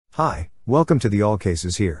Hi, welcome to the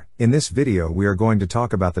AllCasesHere. In this video we are going to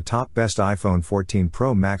talk about the top best iPhone 14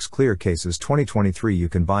 Pro Max clear cases 2023 you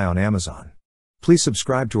can buy on Amazon. Please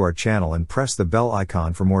subscribe to our channel and press the bell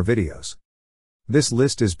icon for more videos. This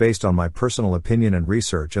list is based on my personal opinion and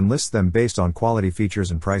research and lists them based on quality,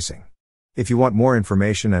 features and pricing. If you want more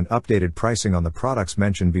information and updated pricing on the products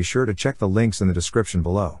mentioned, be sure to check the links in the description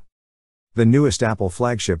below. The newest Apple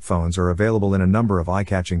flagship phones are available in a number of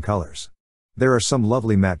eye-catching colors. There are some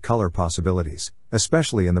lovely matte color possibilities,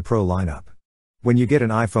 especially in the Pro lineup. When you get an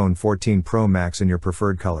iPhone 14 Pro Max in your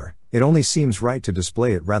preferred color, it only seems right to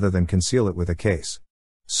display it rather than conceal it with a case.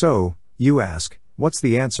 So, you ask, what's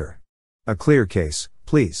the answer? A clear case,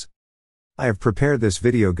 please. I have prepared this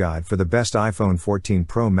video guide for the best iPhone 14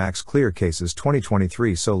 Pro Max clear cases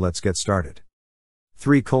 2023, so let's get started.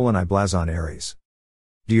 3. i-Blason Aries.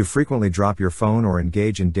 Do you frequently drop your phone or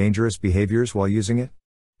engage in dangerous behaviors while using it?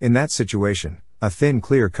 In that situation, a thin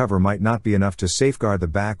clear cover might not be enough to safeguard the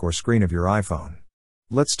back or screen of your iPhone.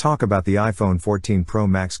 Let's talk about the iPhone 14 Pro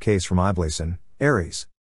Max case from i-Blason, Aries.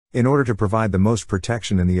 In order to provide the most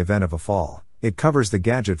protection in the event of a fall, it covers the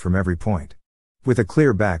gadget from every point, with a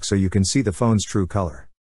clear back so you can see the phone's true color.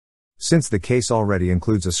 Since the case already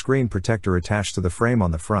includes a screen protector attached to the frame on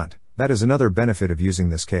the front, that is another benefit of using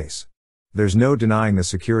this case. There's no denying the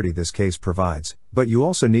security this case provides, but you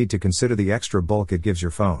also need to consider the extra bulk it gives your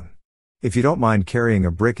phone. If you don't mind carrying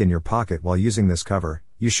a brick in your pocket while using this cover,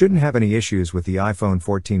 you shouldn't have any issues with the iPhone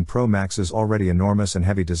 14 Pro Max's already enormous and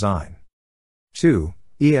heavy design. 2.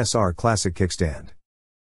 ESR Classic Kickstand.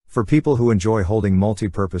 For people who enjoy holding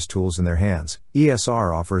multi-purpose tools in their hands,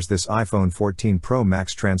 ESR offers this iPhone 14 Pro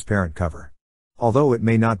Max transparent cover. Although it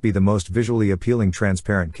may not be the most visually appealing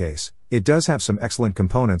transparent case, it does have some excellent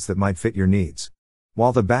components that might fit your needs.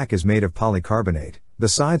 While the back is made of polycarbonate, the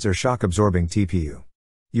sides are shock-absorbing TPU.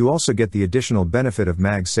 You also get the additional benefit of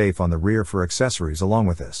MagSafe on the rear for accessories along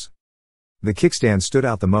with this. The kickstand stood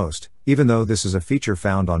out the most, even though this is a feature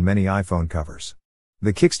found on many iPhone covers.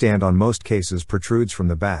 The kickstand on most cases protrudes from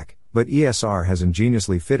the back, but ESR has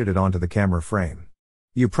ingeniously fitted it onto the camera frame.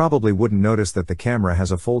 You probably wouldn't notice that the camera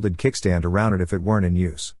has a folded kickstand around it if it weren't in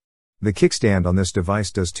use. The kickstand on this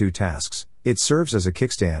device does two tasks. It serves as a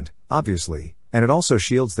kickstand, obviously, and it also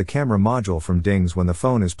shields the camera module from dings when the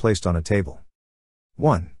phone is placed on a table.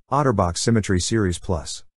 1. OtterBox Symmetry Series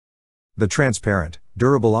Plus. The transparent,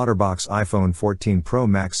 durable OtterBox iPhone 14 Pro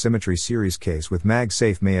Max Symmetry Series case with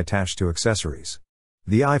MagSafe may attach to accessories.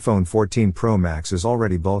 The iPhone 14 Pro Max is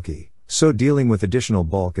already bulky, so dealing with additional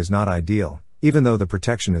bulk is not ideal, even though the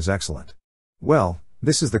protection is excellent. Well,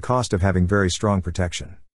 this is the cost of having very strong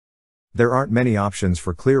protection. There aren't many options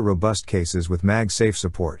for clear, robust cases with MagSafe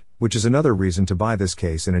support, which is another reason to buy this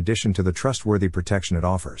case in addition to the trustworthy protection it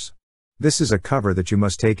offers. This is a cover that you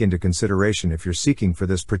must take into consideration if you're seeking for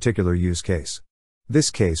this particular use case.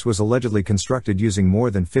 This case was allegedly constructed using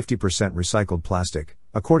more than 50% recycled plastic,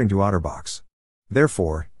 according to OtterBox.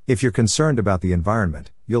 Therefore, if you're concerned about the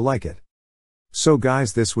environment, you'll like it. So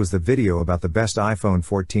guys, this was the video about the best iPhone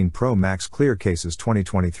 14 Pro Max clear cases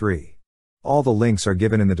 2023. All the links are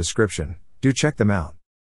given in the description, do check them out.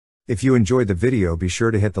 If you enjoyed the video, be sure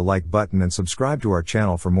to hit the like button and subscribe to our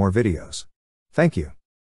channel for more videos. Thank you.